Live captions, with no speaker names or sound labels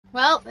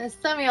Well, as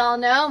some of y'all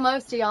know,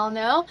 most of y'all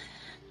know,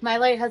 my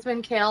late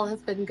husband Kale has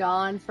been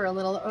gone for a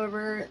little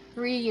over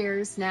 3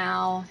 years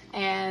now,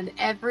 and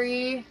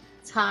every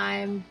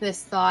time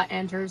this thought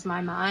enters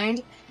my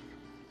mind,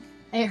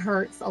 it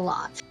hurts a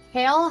lot.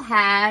 Kale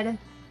had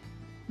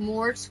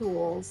more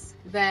tools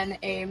than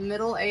a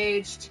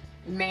middle-aged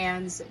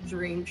man's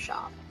dream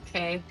shop,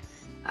 okay?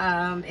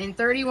 In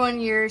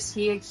 31 years,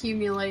 he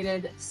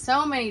accumulated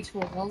so many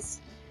tools.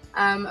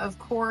 Of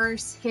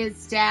course,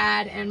 his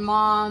dad and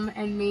mom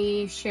and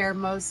me share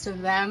most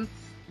of them,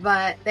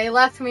 but they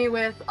left me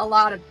with a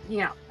lot of,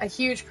 a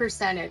huge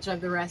percentage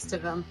of the rest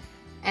of them.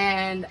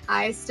 And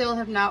I still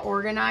have not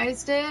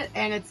organized it,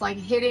 and it's like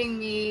hitting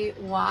me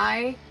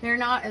why they're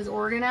not as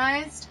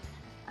organized.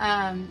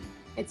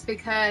 It's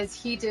because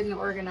he didn't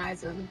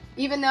organize them.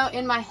 Even though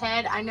in my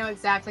head I know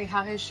exactly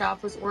how his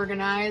shop was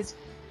organized.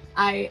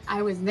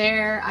 I was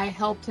there. I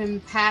helped him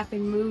pack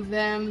and move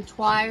them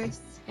twice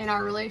in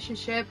our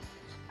relationship.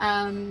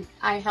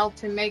 I helped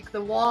him make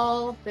the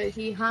wall that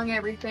he hung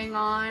everything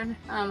on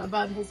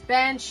above his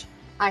bench.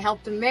 I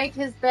helped him make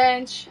his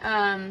bench.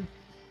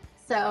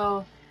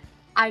 So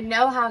I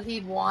know how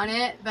he'd want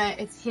it, but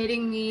it's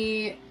hitting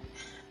me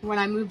when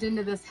I moved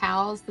into this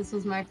house. This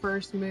was my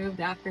first move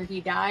after he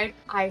died.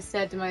 I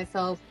said to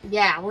myself,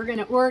 yeah, we're going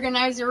to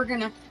organize it. We're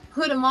going to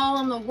put them all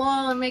on the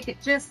wall and make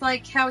it just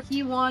like how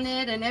he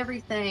wanted and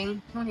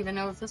everything. I don't even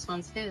know if this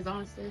one's his,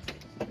 honestly.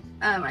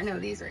 I know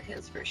these are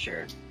his for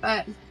sure,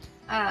 but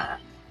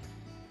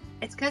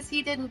it's because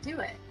he didn't do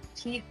it.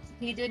 He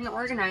didn't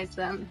organize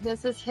them.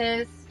 This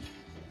is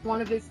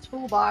one of his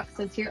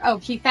toolboxes here. Oh,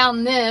 he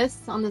found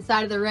this on the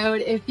side of the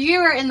road. If you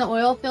are in the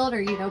oil field,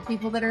 or you know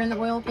people that are in the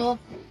oil field,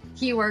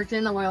 he worked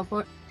in the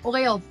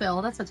oil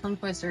field. That's a tongue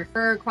twister,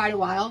 for quite a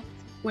while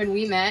when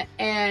we met,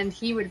 and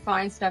he would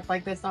find stuff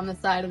like this on the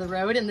side of the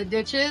road in the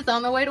ditches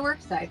on the way to work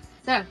sites.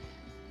 So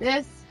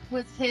this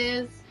was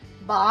his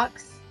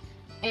box,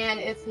 and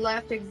it's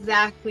left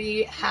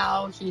exactly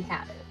how he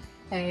had it.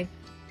 Okay,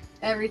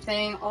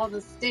 everything, all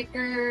the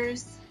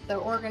stickers, the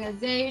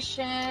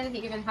organization.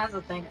 He even has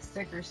a thing of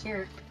stickers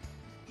here.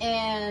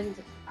 And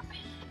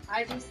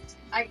I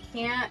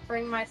can't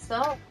bring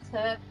myself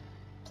to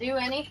do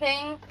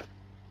anything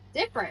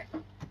different.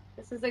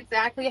 This is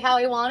exactly how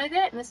he wanted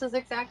it, and this is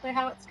exactly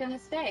how it's gonna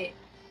stay.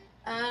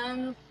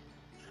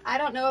 I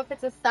don't know if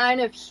it's a sign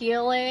of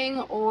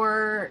healing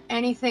or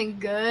anything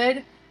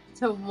good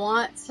to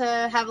want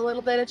to have a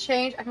little bit of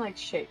change. I'm like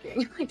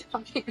shaking, like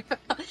talking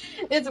about,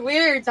 it's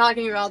weird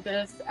talking about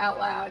this out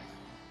loud,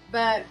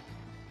 but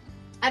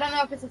I don't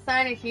know if it's a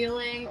sign of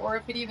healing or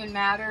if it even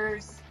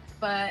matters.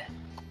 But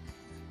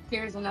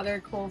here's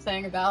another cool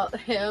thing about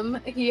him.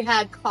 He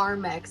had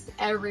Carmex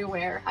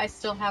everywhere. I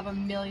still have a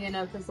million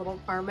of his little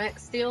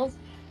Carmex deals.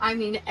 I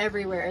mean,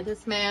 everywhere.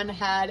 This man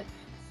had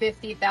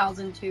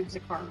 50,000 tubes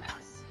of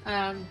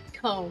Carmex.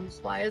 Combs.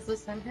 Why is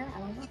this in here? I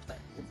don't know, but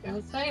it's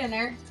gonna stay in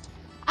there.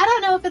 I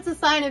don't know if it's a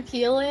sign of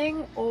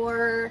healing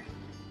or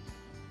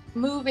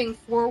moving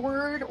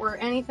forward or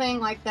anything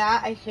like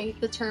that. I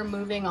hate the term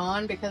moving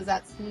on because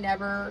that's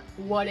never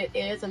what it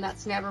is, and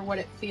that's never what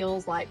it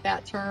feels like.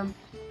 That term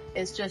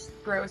is just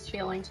gross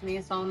feeling to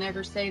me, so I'll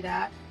never say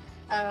that.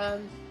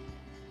 I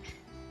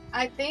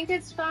think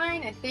it's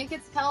fine. I think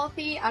it's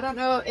healthy. I don't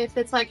know if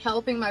it's like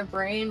helping my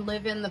brain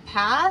live in the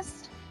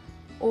past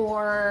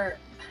or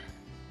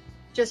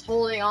just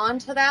holding on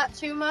to that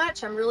too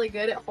much. I'm really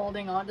good at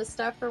holding on to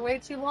stuff for way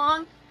too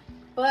long,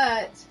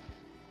 but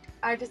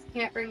I just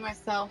can't bring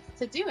myself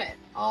to do it.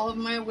 All of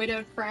my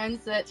widowed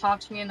friends that talk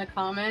to me in the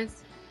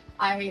comments,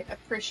 I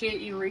appreciate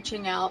you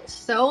reaching out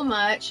so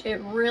much. It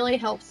really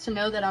helps to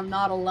know that I'm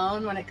not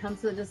alone when it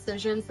comes to the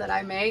decisions that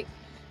I make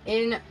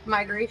in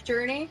my grief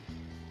journey.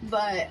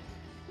 But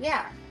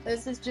yeah,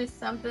 this is just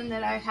something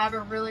that I have a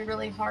really,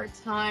 really hard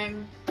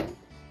time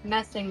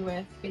messing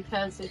with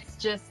because it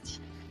just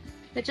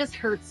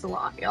hurts a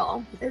lot,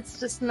 y'all.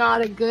 It's just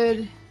not a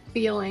good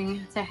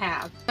feeling to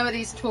have. Some of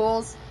these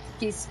tools,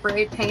 he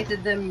spray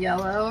painted them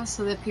yellow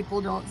so that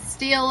people don't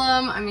steal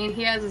them. I mean,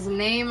 he has his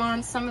name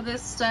on some of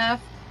this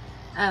stuff.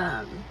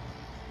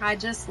 I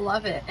just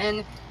love it.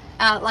 And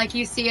like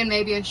you see in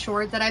maybe a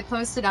short that I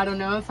posted, I don't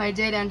know if I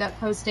did end up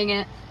posting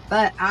it,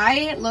 but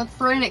I look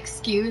for an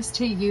excuse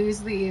to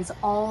use these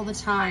all the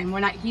time.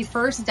 When he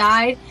first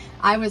died,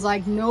 I was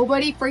like,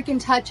 nobody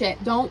freaking touch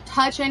it. Don't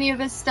touch any of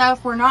his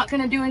stuff. We're not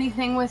going to do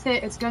anything with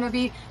it. It's going to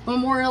be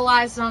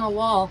memorialized on a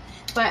wall.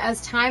 But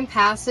as time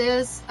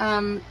passes,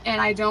 and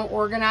I don't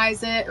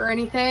organize it or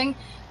anything,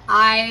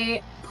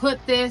 I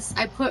put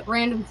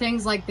random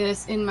things like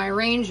this in my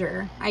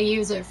Ranger. I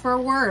use it for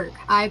work.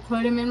 I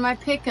put him in my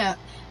pickup.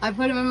 I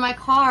put him in my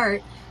car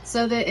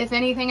so that if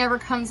anything ever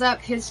comes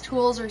up, his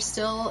tools are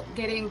still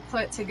getting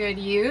put to good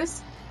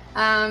use.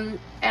 And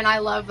I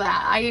love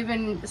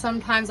that.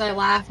 Sometimes I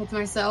laugh with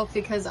myself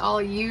because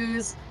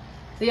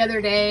the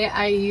other day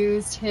I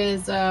used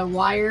his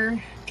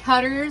wire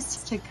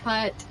cutters to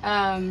cut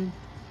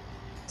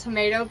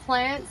tomato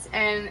plants,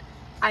 and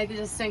I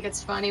just think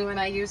it's funny when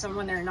I use them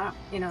when they're not,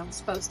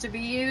 supposed to be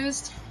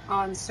used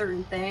on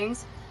certain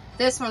things.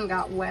 This one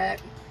got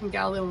wet It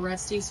got a little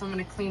rusty, so I'm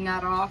gonna clean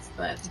that off.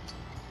 But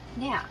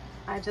yeah,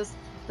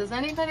 does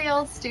anybody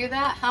else do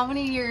that? How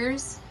many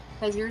years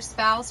has your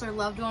spouse or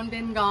loved one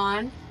been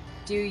gone?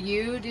 Do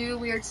you do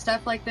weird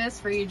stuff like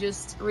this where you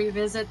just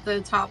revisit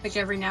the topic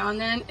every now and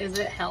then? Is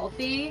it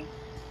healthy?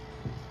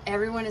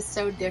 Everyone is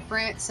so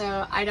different,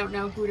 so I don't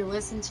know who to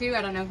listen to.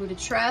 I don't know who to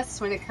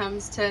trust when it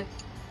comes to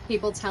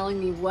people telling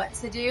me what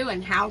to do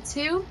and how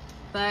to,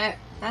 but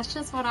that's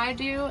just what I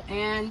do,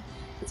 and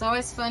it's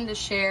always fun to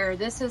share.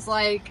 This is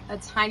like a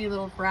tiny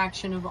little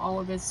fraction of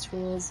all of his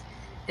tools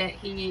that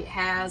he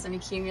has and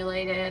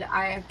accumulated.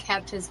 I have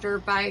kept his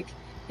dirt bike,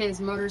 his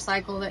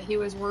motorcycle that he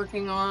was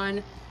working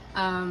on,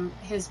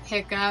 his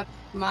pickup,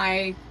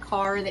 my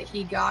car that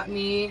he got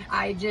me.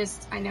 I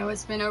know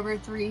it's been over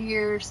 3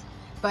 years,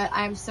 but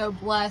I'm so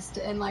blessed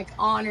and like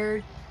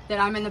honored that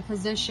I'm in the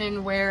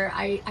position where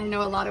I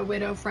know a lot of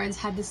widow friends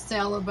had to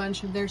sell a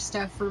bunch of their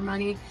stuff for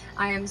money.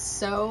 I am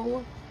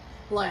so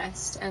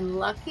blessed and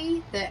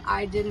lucky that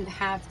I didn't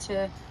have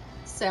to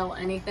sell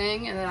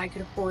anything and that I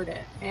could hoard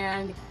it.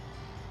 And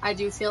I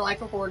do feel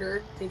like a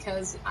hoarder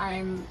because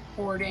I'm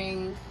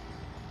hoarding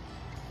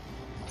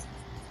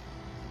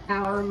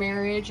our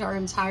marriage, our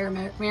entire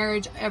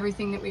marriage,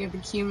 everything that we have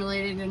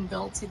accumulated and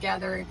built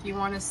together. If you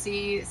want to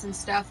see some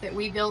stuff that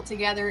we built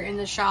together in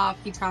the shop,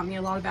 he taught me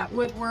a lot about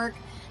woodwork.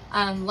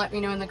 Let me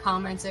know in the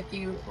comments if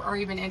you are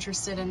even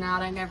interested in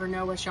that. I never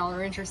know what y'all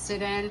are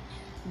interested in,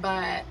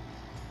 but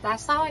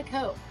that's how I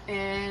cope.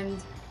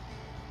 And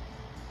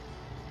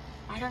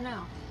I don't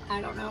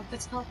know if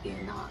it's healthy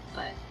or not,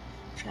 but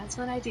that's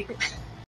what I do.